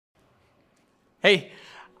Hey,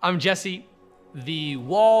 I'm Jesse. The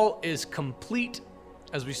wall is complete,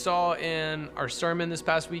 as we saw in our sermon this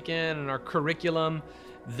past weekend and our curriculum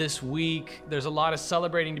this week. There's a lot of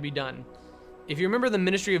celebrating to be done. If you remember the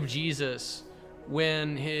ministry of Jesus,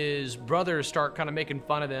 when his brothers start kind of making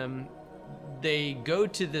fun of him, they go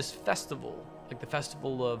to this festival, like the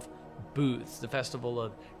festival of booths, the festival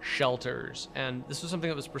of shelters. And this was something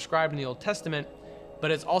that was prescribed in the Old Testament, but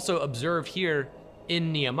it's also observed here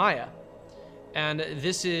in Nehemiah. And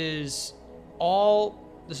this is all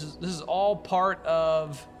part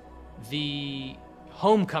of the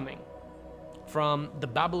homecoming from the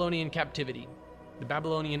Babylonian captivity, the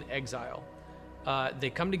Babylonian exile. They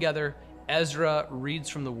come together. Ezra reads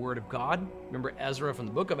from the Word of God. Remember Ezra from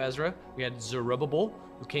the book of Ezra? We had Zerubbabel,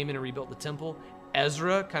 who came in and rebuilt the temple.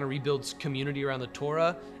 Ezra kind of rebuilds community around the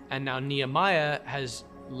Torah. And now Nehemiah has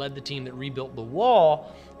led the team that rebuilt the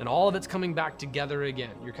wall, and all of it's coming back together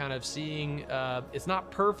again. You're kind of seeing, it's not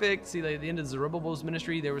perfect. See, at the end of Zerubbabel's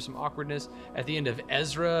ministry, there was some awkwardness. At the end of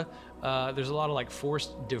Ezra, there's a lot of like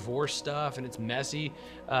forced divorce stuff, and it's messy.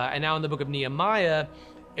 And now in the book of Nehemiah,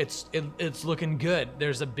 it's looking good.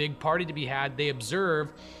 There's a big party to be had. They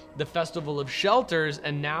observe the festival of shelters,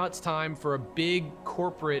 and now it's time for a big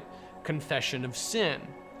corporate confession of sin.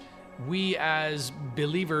 We as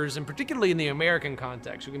believers, and particularly in the American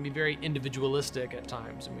context, we can be very individualistic at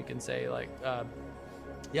times, and we can say like,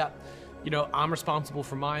 I'm responsible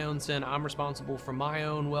for my own sin. I'm responsible for my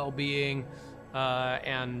own well-being.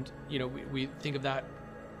 And we think of that,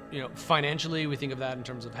 financially, we think of that in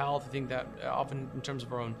terms of health. I think that often in terms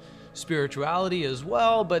of our own spirituality as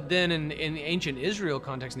well. But then in the ancient Israel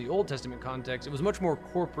context, in the Old Testament context, it was much more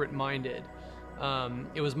corporate minded.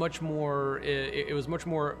 It was much more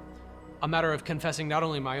a matter of confessing not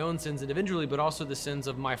only my own sins individually, but also the sins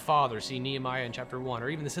of my father, see Nehemiah in chapter 1,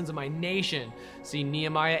 or even the sins of my nation, see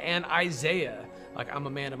Nehemiah and Isaiah. Like, I'm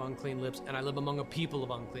a man of unclean lips, and I live among a people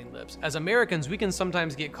of unclean lips. As Americans, we can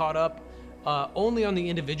sometimes get caught up only on the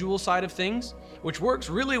individual side of things, which works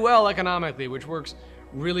really well economically, which works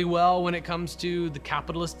really well when it comes to the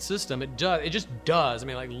capitalist system. It just does. I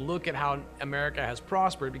mean, like, look at how America has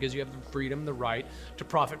prospered because you have the freedom, the right to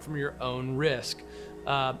profit from your own risk.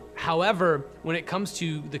 However, when it comes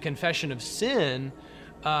to the confession of sin,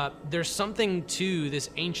 there's something to this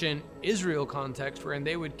ancient Israel context wherein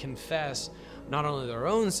they would confess not only their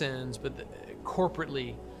own sins, but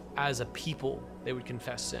corporately as a people, they would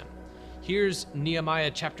confess sin. Here's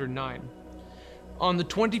Nehemiah chapter 9. On the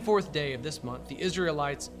 24th day of this month, the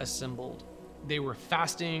Israelites assembled. They were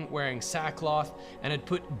fasting, wearing sackcloth, and had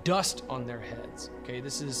put dust on their heads. Okay,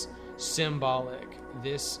 this is symbolic.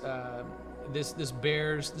 This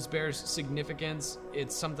bears significance.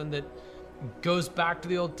 It's something that goes back to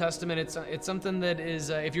the Old Testament. It's something that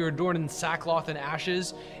is, if you're adorned in sackcloth and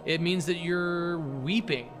ashes, it means that you're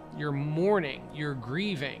weeping, you're mourning, you're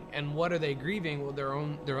grieving. And what are they grieving? Well, their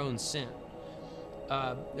own sin.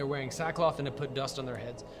 They're wearing sackcloth and have put dust on their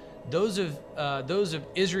heads. Those of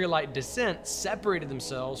Israelite descent separated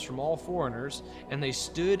themselves from all foreigners, and they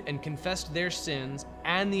stood and confessed their sins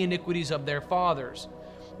and the iniquities of their fathers.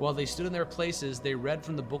 While they stood in their places, they read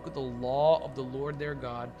from the book of the law of the Lord their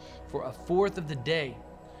God for a fourth of the day,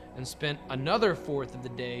 and spent another fourth of the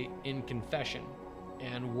day in confession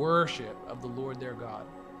and worship of the Lord their God.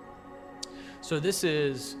 So this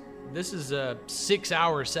is a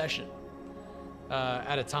 6-hour session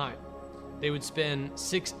at a time. They would spend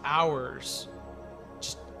 6 hours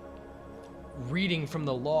just reading from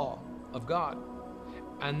the law of God,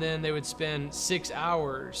 and then they would spend 6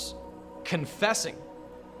 hours confessing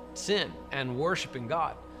sin and worshiping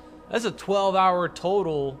God. That's a 12-hour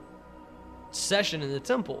total session in the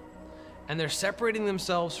temple, and they're separating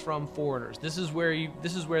themselves from foreigners. This is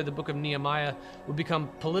where the book of Nehemiah would become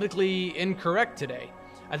politically incorrect today.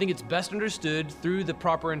 I think it's best understood through the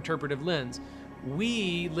proper interpretive lens.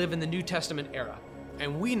 We live in the New Testament era,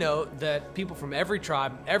 and we know that people from every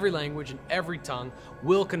tribe, every language, and every tongue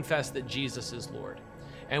will confess that Jesus is Lord.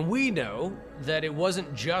 And we know that it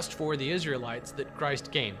wasn't just for the Israelites that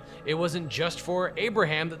Christ came. It wasn't just for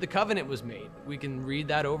Abraham that the covenant was made. We can read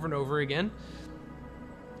that over and over again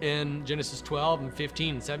in Genesis 12 and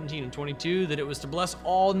 15 and 17 and 22, that it was to bless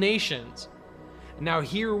all nations. Now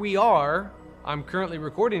here we are. I'm currently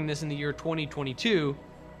recording this in the year 2022.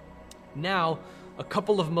 Now, a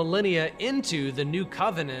couple of millennia into the new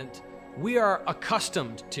covenant, we are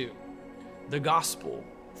accustomed to the gospel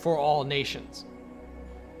for all nations.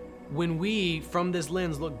 When we, from this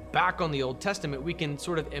lens, look back on the Old Testament, we can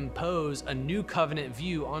sort of impose a new covenant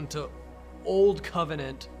view onto old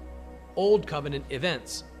covenant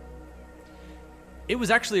events. It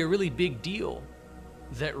was actually a really big deal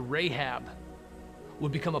that Rahab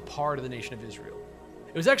would become a part of the nation of Israel.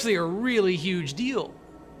 It was actually a really huge deal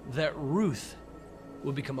that Ruth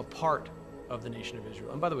would become a part of the nation of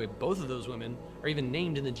Israel. And by the way, both of those women are even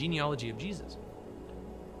named in the genealogy of Jesus.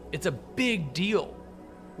 It's a big deal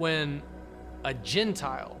when a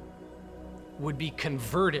Gentile would be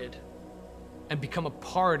converted and become a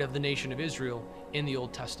part of the nation of Israel in the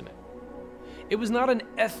Old Testament. It was not an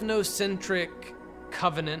ethnocentric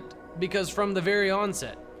covenant, because from the very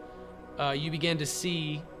onset, you began to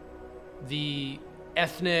see the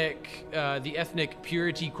ethnic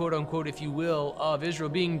purity, quote unquote, if you will, of Israel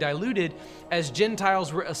being diluted as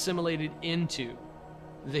Gentiles were assimilated into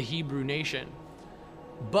the Hebrew nation.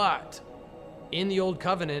 But in the Old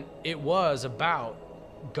Covenant, it was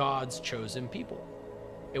about God's chosen people.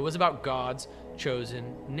 It was about God's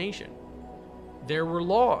chosen nation. There were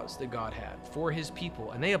laws that God had for his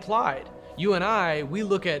people, and they applied. You and I, we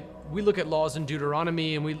look at laws in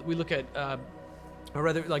Deuteronomy, and we look at or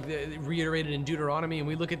rather, like reiterated in Deuteronomy, and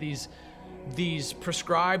we look at these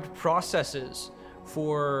prescribed processes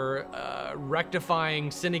for rectifying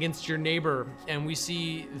sin against your neighbor, and we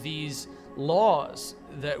see these laws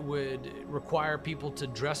that would require people to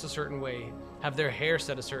dress a certain way, have their hair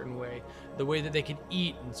set a certain way, the way that they could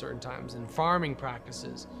eat in certain times, and farming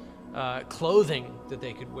practices, clothing that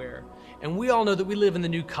they could wear. And we all know that we live in the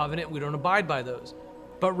New Covenant. We don't abide by those.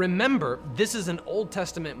 But remember, this is an Old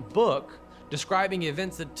Testament book describing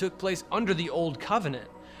events that took place under the Old Covenant,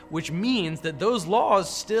 which means that those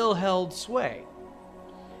laws still held sway.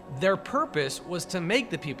 Their purpose was to make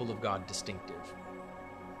the people of God distinctive.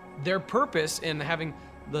 Their purpose in having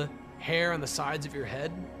the hair on the sides of your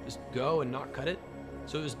head just go and not cut it,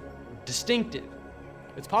 so it was distinctive.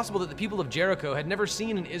 It's possible that the people of Jericho had never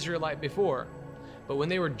seen an Israelite before, but when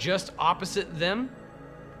they were just opposite them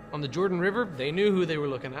on the Jordan River, they knew who they were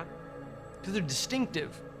looking at, because they're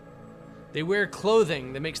distinctive. They wear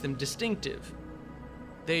clothing that makes them distinctive.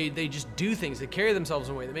 They just do things. They carry themselves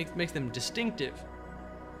in a way that makes them distinctive.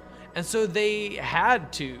 And so they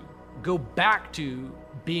had to go back to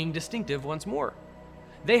being distinctive once more.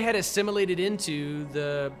 They had assimilated into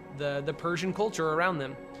the Persian culture around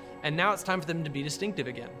them, and now it's time for them to be distinctive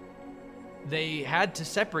again. They had to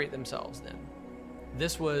separate themselves then.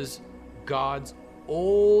 This was God's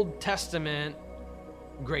Old Testament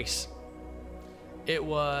grace. It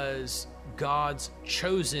was God's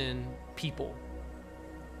chosen people.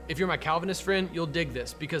 If you're my Calvinist friend, you'll dig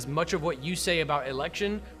this, because much of what you say about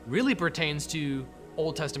election really pertains to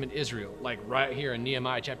Old Testament Israel, like right here in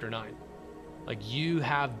Nehemiah chapter 9. Like, you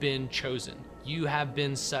have been chosen. You have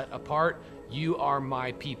been set apart. You are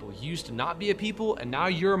my people. You used to not be a people, and now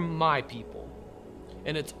you're my people.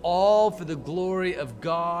 And it's all for the glory of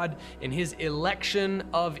God and his election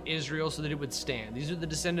of Israel so that it would stand. These are the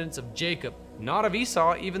descendants of Jacob, not of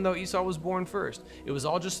Esau, even though Esau was born first. It was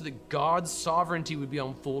all just so that God's sovereignty would be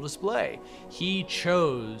on full display. He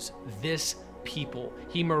chose this people.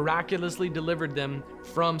 He miraculously delivered them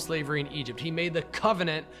from slavery in Egypt. He made the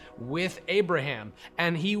covenant with Abraham,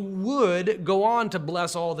 and he would go on to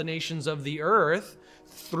bless all the nations of the earth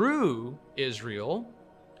through Israel.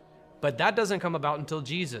 But that doesn't come about until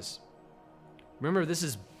Jesus. Remember, this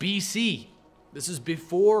is BC. This is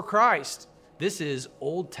before Christ. This is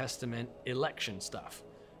Old Testament election stuff.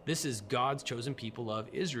 This is God's chosen people of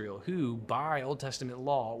Israel, who by Old Testament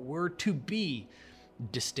law were to be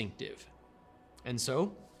distinctive. And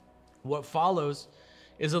so what follows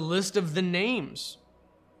is a list of the names,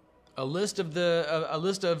 a list of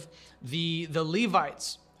the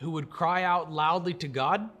Levites who would cry out loudly to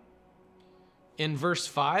God. In verse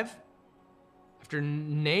 5, after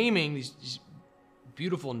naming these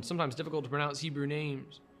beautiful and sometimes difficult to pronounce Hebrew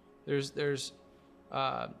names, there's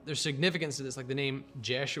significance to this, like the name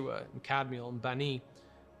Jeshua and Kadmiel and Bani.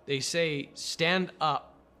 They say, "Stand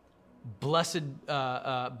up, blessed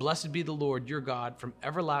be the Lord your God from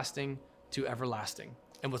everlasting to everlasting."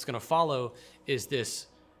 And what's going to follow is this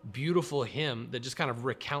beautiful hymn that just kind of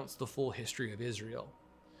recounts the full history of Israel.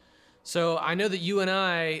 So I know that you and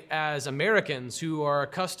I, as Americans who are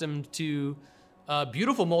accustomed to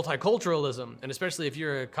beautiful multiculturalism, and especially if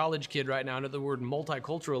you're a college kid right now, I know the word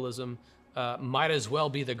multiculturalism might as well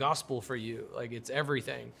be the gospel for you. Like, it's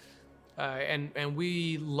everything. And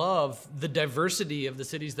we love the diversity of the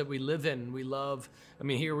cities that we live in. We love,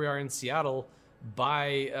 here we are in Seattle.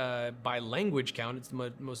 By language count, it's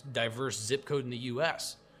the most diverse zip code in the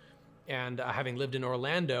U.S. And having lived in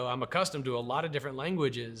Orlando, I'm accustomed to a lot of different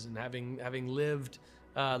languages. And having lived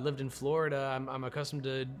in Florida, I'm accustomed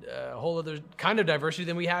to a whole other kind of diversity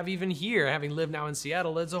than we have even here. Having lived now in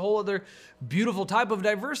Seattle, it's a whole other beautiful type of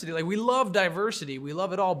diversity. Like, we love diversity, we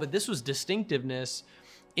love it all. But this was distinctiveness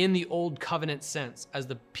in the old covenant sense as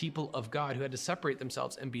the people of God who had to separate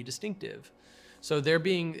themselves and be distinctive. So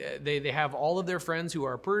they have all of their friends who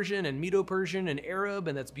are Persian and Medo-Persian and Arab,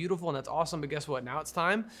 and that's beautiful and that's awesome. But guess what? Now it's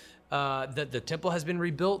time that the temple has been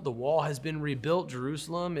rebuilt, the wall has been rebuilt,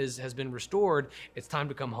 Jerusalem has been restored. It's time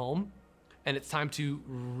to come home, and it's time to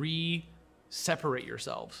separate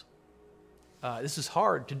yourselves. This is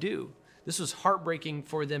hard to do. This was heartbreaking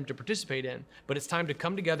for them to participate in, but it's time to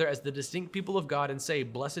come together as the distinct people of God and say,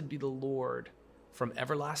 "Blessed be the Lord, from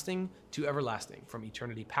everlasting to everlasting, from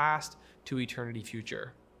eternity past to eternity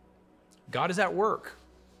future." God is at work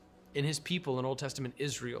in his people in Old Testament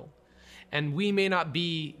Israel. And we may not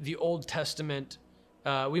be the Old Testament,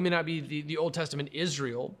 the Old Testament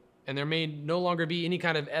Israel, and there may no longer be any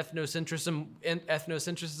kind of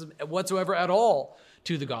ethnocentrism whatsoever at all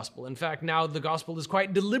to the gospel. In fact, now the gospel is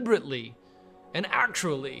quite deliberately and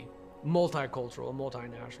actually multicultural,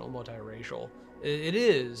 multinational, multiracial. It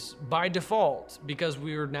is by default, because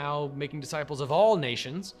we are now making disciples of all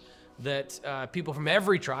nations, that people from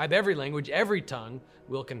every tribe, every language, every tongue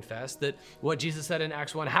will confess that what Jesus said in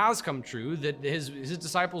Acts 1 has come true, that his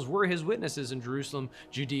disciples were his witnesses in Jerusalem,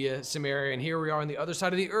 Judea, Samaria, and here we are on the other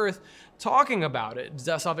side of the earth talking about it.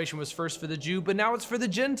 Salvation was first for the Jew, but now it's for the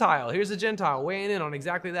Gentile. Here's the Gentile weighing in on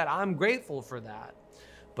exactly that. I'm grateful for that.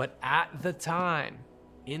 But at the time,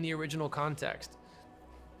 in the original context,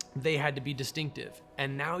 they had to be distinctive.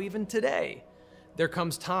 And now even today, there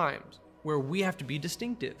comes times where we have to be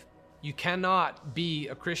distinctive. You cannot be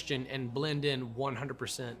a Christian and blend in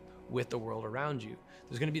 100% with the world around you.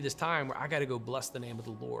 There's going to be this time where I got to go bless the name of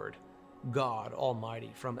the Lord, God Almighty,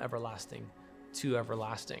 from everlasting to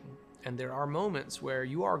everlasting. And there are moments where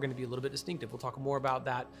you are going to be a little bit distinctive. We'll talk more about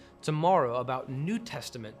that tomorrow, about New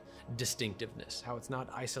Testament distinctiveness, how it's not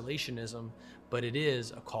isolationism, but it is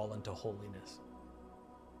a call into holiness.